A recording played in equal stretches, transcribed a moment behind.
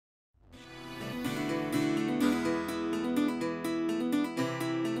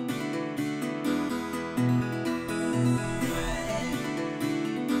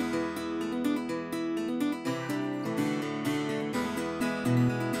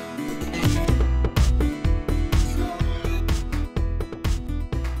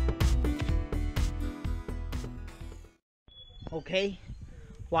okay,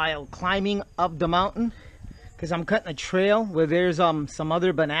 while climbing up the mountain, because I'm cutting a trail where there's some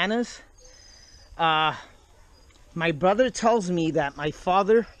other bananas. My brother tells me that my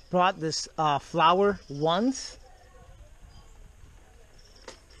father brought this flower once.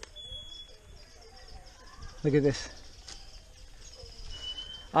 Look at this.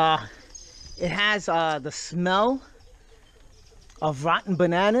 It has the smell of rotten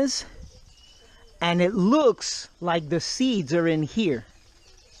bananas, and it looks like the seeds are in here.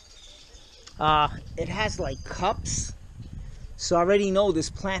 It has like cups, so I already know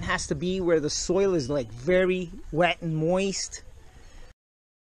this plant has to be where the soil is like very wet and moist.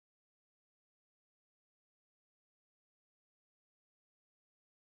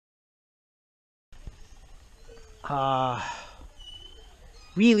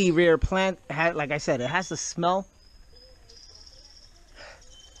 Really rare plant. Like I said, it has the smell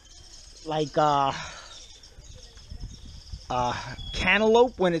like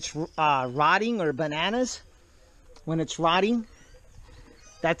cantaloupe when it's rotting, or bananas when it's rotting.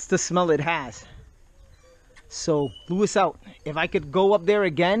 That's the smell it has. So Lewis out. If I could go up there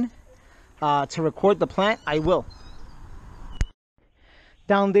again to record the plant, I will.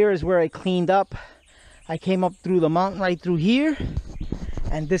 Down there is where I cleaned up. I came up through the mountain right through here,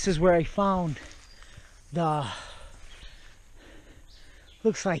 and this is where I found the,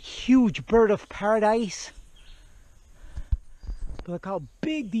 looks like huge bird of paradise. Look how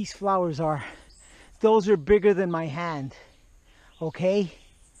big these flowers are. Those are bigger than my hand. Okay?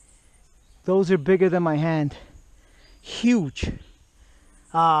 Those are bigger than my hand. Huge.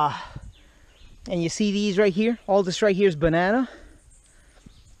 And you see these right here? All this right here is banana.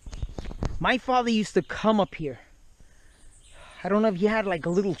 My father used to come up here. I don't know if he had like a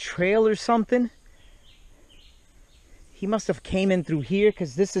little trail or something. He must have came in through here,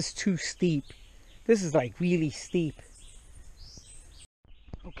 because this is too steep. This is like really steep.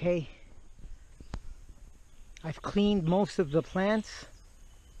 Okay. I've cleaned most of the plants.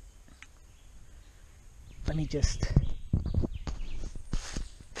 Let me just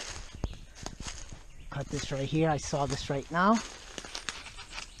cut this right here. I saw this right now.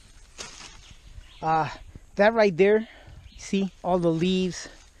 That right there, see all the leaves,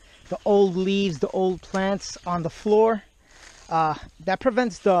 the old plants on the floor. That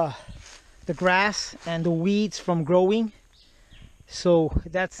prevents the grass and the weeds from growing. So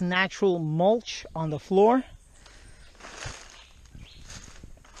that's natural mulch on the floor.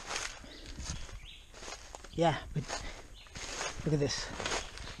 Yeah, but look at this.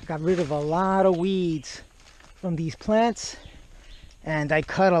 I got rid of a lot of weeds from these plants, and I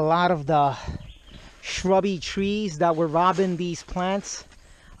cut a lot of the shrubby trees that were robbing these plants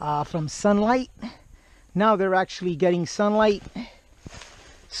from sunlight. Now they're actually getting sunlight.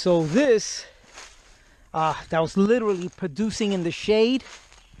 So this that was literally producing in the shade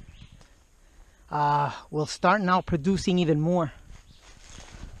will start now producing even more.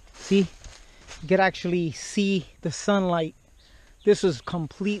 See, you can actually see the sunlight. This was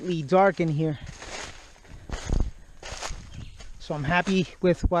completely dark in here, so I'm happy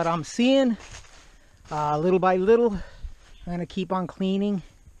with what I'm seeing. Little by little, I'm gonna keep on cleaning.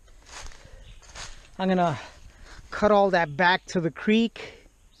 I'm gonna cut all that back to the creek,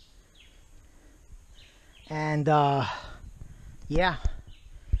 and yeah,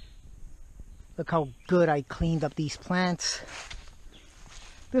 look how good I cleaned up these plants.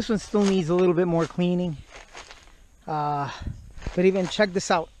 This one still needs a little bit more cleaning, but even check this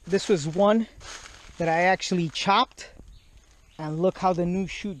out. This was one that I actually chopped, and look how the new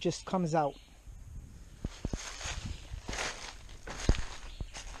shoot just comes out.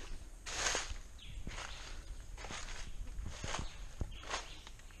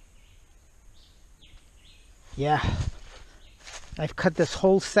 Yeah, I've cut this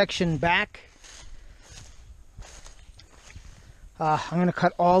whole section back. I'm gonna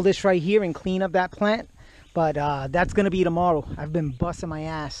cut all this right here and clean up that plant, but that's gonna be tomorrow. I've been busting my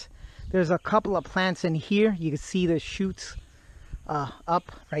ass. There's a couple of plants in here. You can see the shoots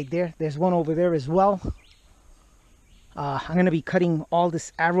up right there. There's one over there as well. I'm gonna be cutting all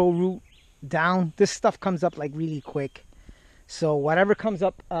this arrowroot down. This stuff comes up like really quick, so whatever comes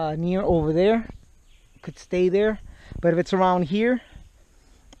up near over there could stay there, but if it's around here,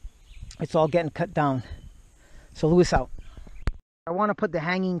 it's all getting cut down. So Lewis out. I want to put the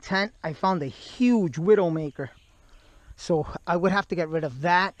hanging tent. I found a huge widowmaker, so I would have to get rid of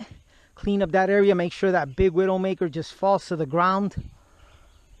that, clean up that area, make sure that big widowmaker just falls to the ground,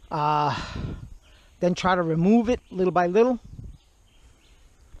 then try to remove it little by little.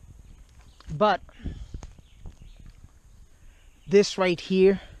 But this right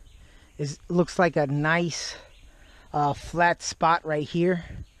here looks like a nice flat spot right here.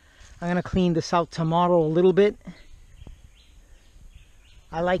 I'm gonna clean this out tomorrow a little bit.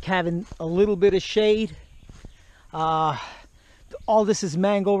 I like having a little bit of shade. All this is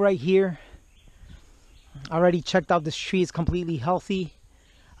mango right here. I already checked out this tree. It's completely healthy.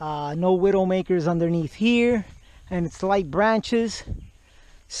 No widowmakers underneath here, and it's light branches.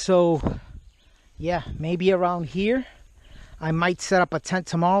 So yeah, maybe around here I might set up a tent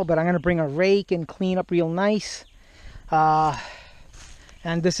tomorrow, but I'm gonna bring a rake and clean up real nice.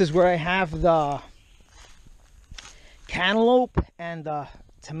 And this is where I have the cantaloupe and the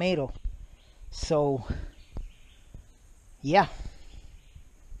tomato. So yeah,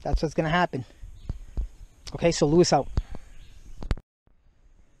 that's what's gonna happen. Okay, so Lewis out.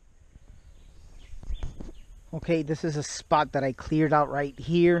 Okay, this is a spot that I cleared out right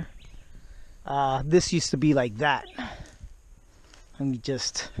here. This used to be like that. Let me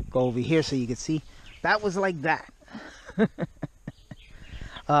just go over here so you can see. That was like that.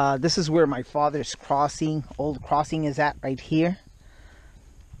 This is where my father's crossing, old crossing, is at right here.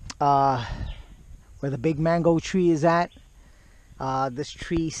 Where the big mango tree is at. This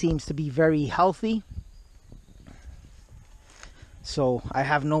tree seems to be very healthy. So I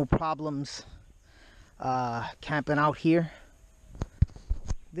have no problems camping out here.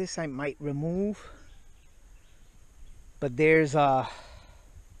 This I might remove, but there's a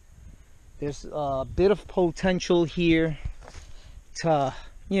bit of potential here to,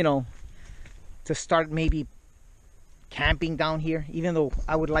 you know, to start maybe camping down here, even though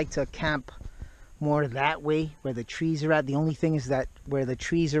I would like to camp more that way where the trees are at. The only thing is that where the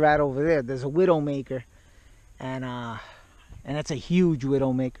trees are at over there, there's a widowmaker, and that's a huge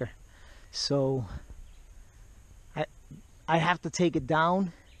widowmaker. So I have to take it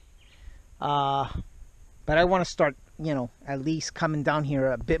down, but I want to start, you know, at least coming down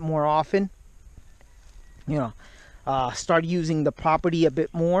here a bit more often, you know, start using the property a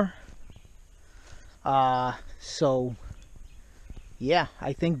bit more. So yeah,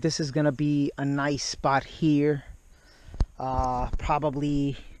 I think this is gonna be a nice spot here,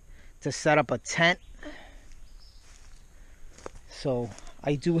 probably to set up a tent. So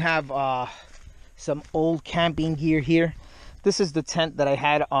I do have some old camping gear here. This is the tent that I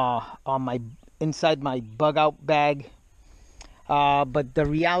had on my inside my bug out bag. But the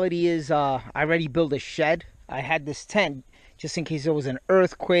reality is, I already built a shed. I had this tent just in case there was an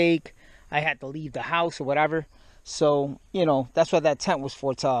earthquake, I had to leave the house or whatever. So, you know, that's what that tent was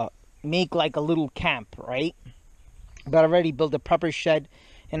for, to make like a little camp, right? But I already built a prepper shed.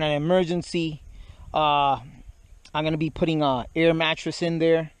 In an emergency, I'm going to be putting a air mattress in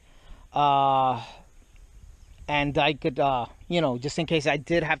there. And I could, you know, just in case I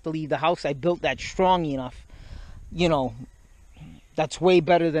did have to leave the house, I built that strong enough. You know, that's way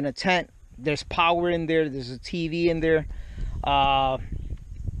better than a tent. There's power in there. There's a TV in there.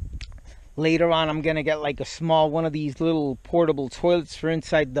 Later on, I'm going to get like a small one of these little portable toilets for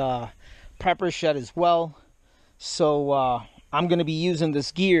inside the prepper shed as well. So I'm going to be using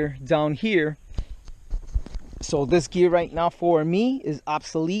this gear down here. So this gear right now for me is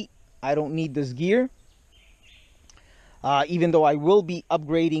obsolete. I don't need this gear. Even though I will be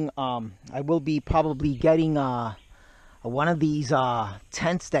upgrading, I will be probably getting one of these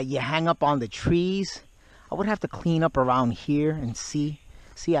tents that you hang up on the trees. I would have to clean up around here and see.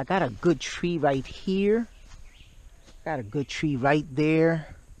 See, I got a good tree right here. Got a good tree right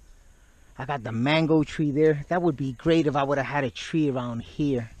there. I got the mango tree there. That would be great if I would have had a tree around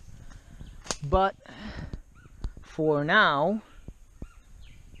here. But for now,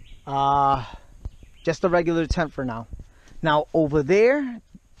 just a regular tent for now. Now over there,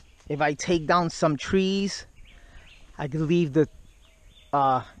 if I take down some trees, I can leave the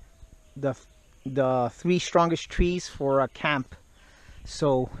 3 strongest trees for a camp.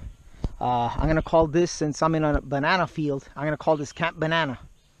 So I'm gonna call this, since I'm in a banana field, I'm gonna call this Camp Banana.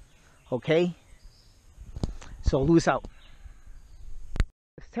 Okay, so Lewis out.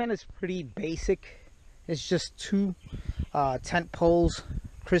 This tent is pretty basic. It's just 2 tent poles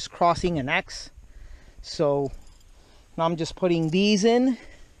crisscrossing an X. So now I'm just putting these in.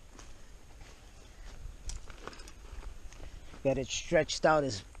 Get it stretched out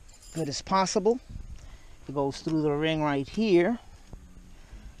as good as possible. It goes through the ring right here.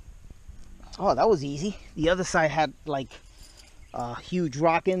 Oh, that was easy. The other side had like a huge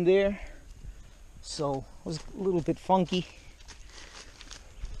rock in there, so it was a little bit funky.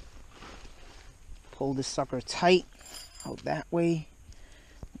 Pull this sucker tight out that way.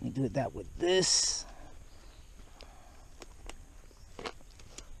 Let me do that with this.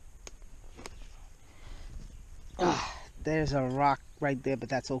 There's a rock right there, but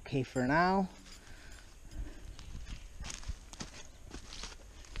that's okay for now.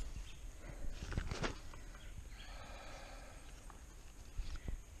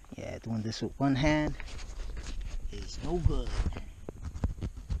 doing this with one hand is no good.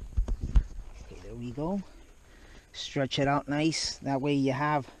 Okay, there we go. Stretch it out nice. That way you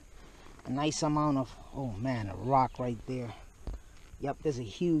have a nice amount of, oh man, a rock right there. Yep, there's a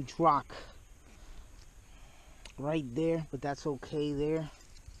huge rock right there, but that's okay there.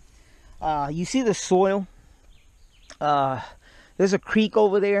 You see the soil? There's a creek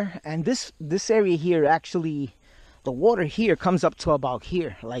over there, and this area here, actually, the water here comes up to about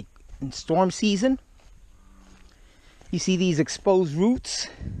here, like in storm season. You see these exposed roots?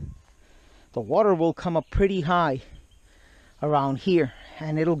 The water will come up pretty high around here,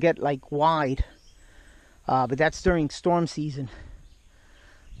 and it'll get like wide, but that's during storm season.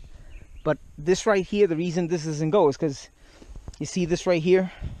 But this right here, the reason this doesn't go is because you see this right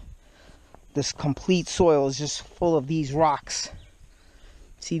here, this complete soil is just full of these rocks.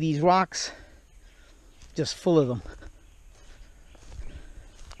 See these rocks? Just full of them.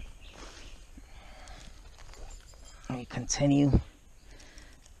 Let me continue.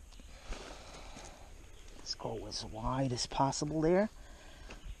 Let's go as wide as possible there.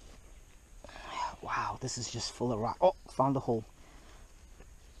 Wow, this is just full of rock. Oh, found a hole.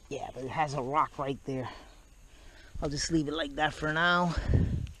 Yeah, but it has a rock right there. I'll just leave it like that for now.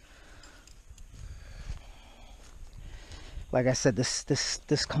 Like I said,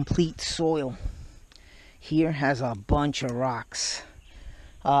 this complete soil here has a bunch of rocks.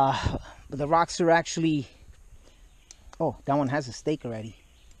 But the rocks are actually, oh, that one has a stake already.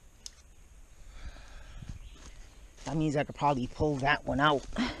 That means I could probably pull that one out.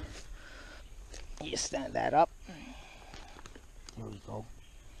 You stand that up. There we go.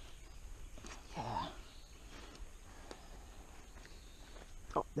 Yeah.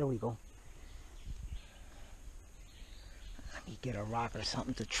 Oh, there we go. Let me get a rock or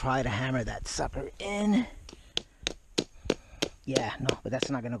something to try to hammer that sucker in. Yeah, no, but that's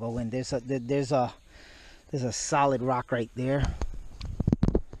not gonna go in. There's a solid rock right there.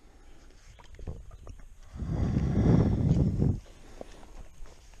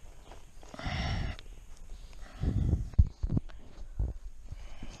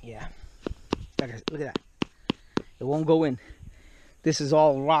 Yeah, look at that. It won't go in. This is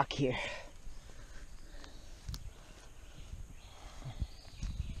all rock here.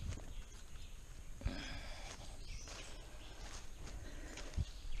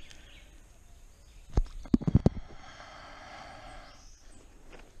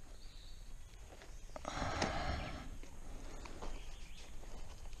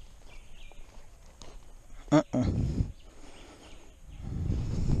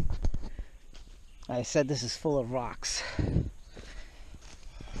 I said this is full of rocks.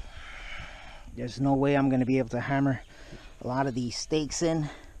 There's no way I'm going to be able to hammer a lot of these stakes in.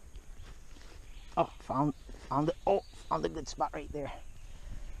 Oh, found a good spot right there.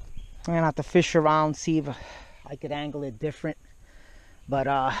 I'm going to have to fish around, see if I could angle it different. But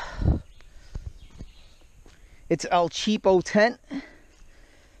it's El Cheapo tent.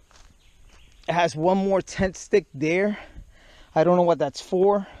 It has one more tent stick there. I don't know what that's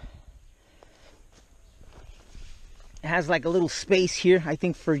for. It has like a little space here, I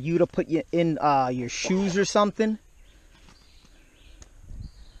think, for you to put in your shoes or something.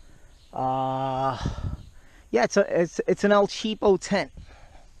 Yeah, it's an El Cheapo tent.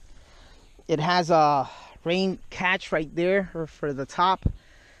 It has a rain catch right there for the top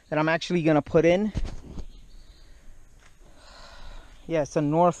that I'm actually gonna put in. Yeah, it's a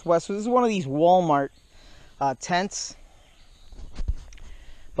Northwest. So this is one of these Walmart tents.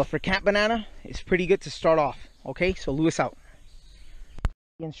 But for Camp Banana, it's pretty good to start off. Okay, so Lewis out.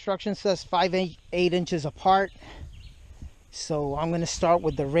 The instruction says 5'8" inches apart. So I'm going to start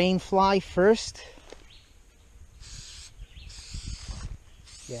with the rain fly first.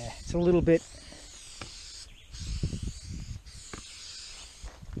 Yeah, it's a little bit.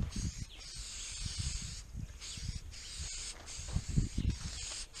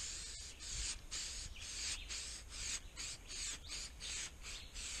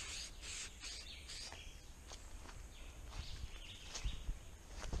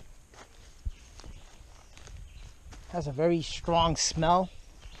 Has a very strong smell.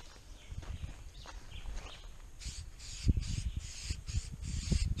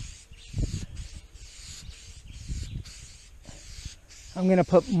 I'm gonna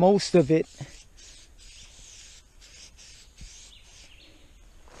put most of it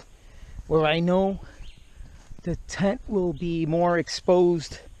where I know the tent will be more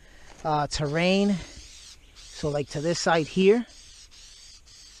exposed to rain. So like to this side here.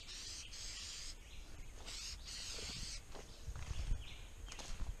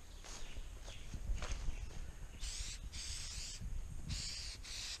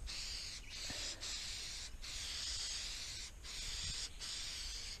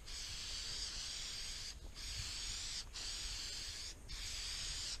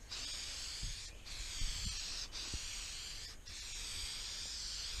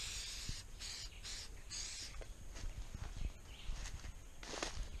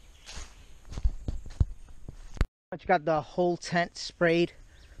 got the whole tent sprayed.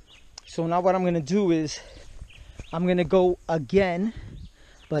 So now what I'm gonna do is I'm gonna go again,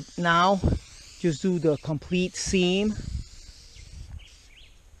 but now just do the complete seam.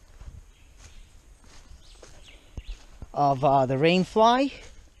 Of the rainfly.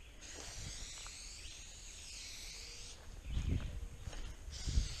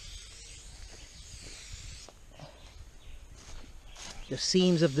 The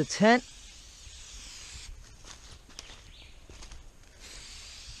seams of the tent.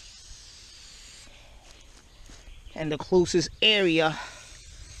 And the closest area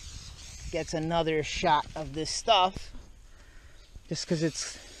gets another shot of this stuff, just because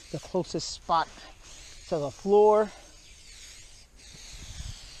it's the closest spot to the floor.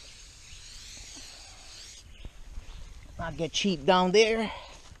 Not get cheap down there.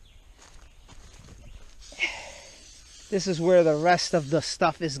 This is where the rest of the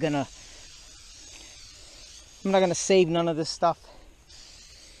stuff is gonna, I'm not gonna save none of this stuff.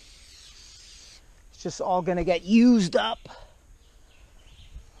 It's just all gonna get used up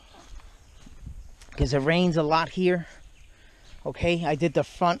because it rains a lot here. Okay, I did the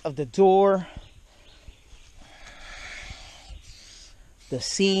front of the door, the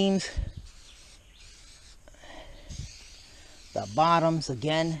seams, the bottoms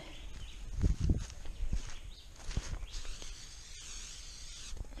again.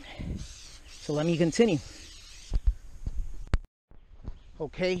 So let me continue.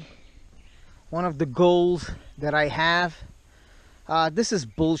 Okay, one of the goals that I have, this is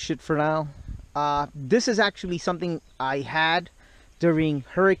bullshit for now. This is actually something I had during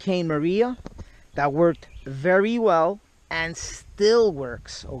Hurricane Maria that worked very well and still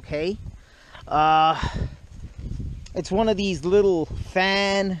works, okay? It's one of these little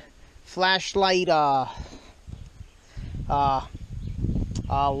fan flashlight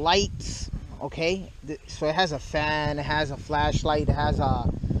lights, okay? So it has a fan, it has a flashlight, it has a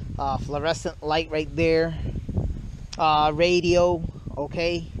fluorescent light right there, radio,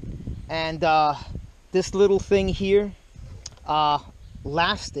 okay? And this little thing here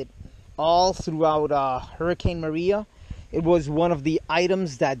lasted all throughout Hurricane Maria. It was one of the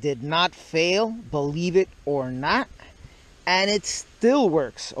items that did not fail, believe it or not. And it still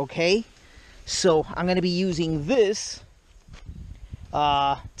works, okay? So I'm going to be using this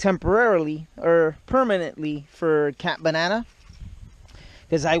temporarily or permanently for Camp Banana,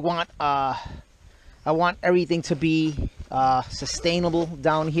 because I want everything to be sustainable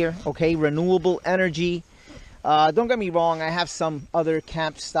down here, okay? Renewable energy. Don't get me wrong, I have some other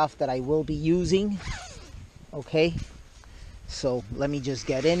camp stuff that I will be using, okay? So let me just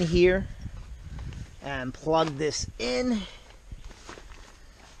get in here and plug this in.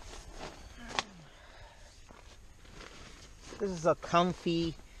 This is a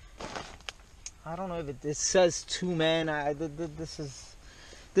comfy, I don't know if it says 2-man.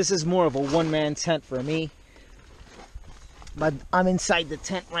 This is more of a 1-man tent for me. But I'm inside the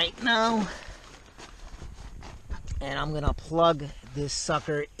tent right now, and I'm gonna plug this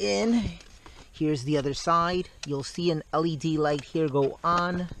sucker in. Here's the other side. You'll see an LED light here go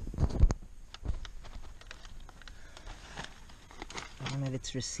on. I don't know if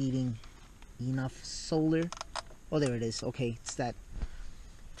it's receiving enough solar. Oh, there it is. Okay, it's that.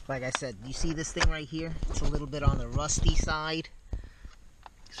 Like I said, you see this thing right here? It's a little bit on the rusty side.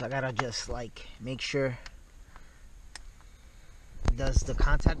 So I gotta just like make sure it does the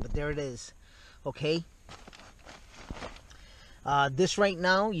contact, but there it is. Okay. This right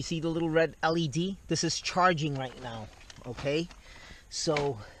now, you see the little red LED? This is charging right now. Okay.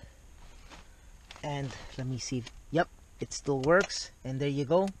 So, and let me see. Yep, it still works. And there you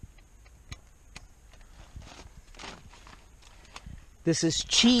go. This is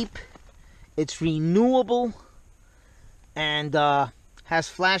cheap. It's renewable. And has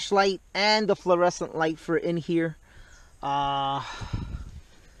flashlight and the fluorescent light for in here.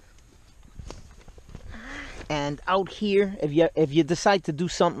 And out here, if you decide to do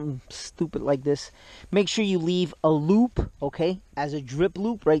something stupid like this, make sure you leave a loop, okay, as a drip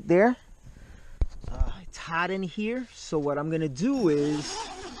loop right there. It's hot in here, so what I'm gonna do is,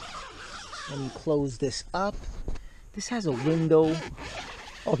 let me close this up. This has a window.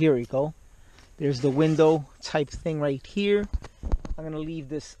 Oh, here we go. There's the window type thing right here. I'm gonna leave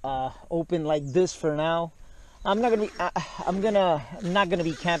this open like this for now. I'm not gonna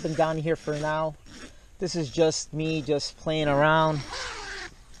be camping down here for now. This is just me just playing around.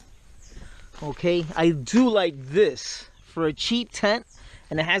 Okay, I do like this for a cheap tent,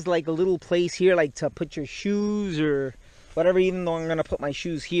 and it has like a little place here like to put your shoes or whatever, even though I'm gonna put my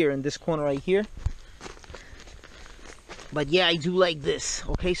shoes here in this corner right here. But yeah, I do like this.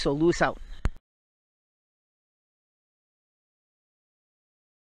 Okay, so Lewis out.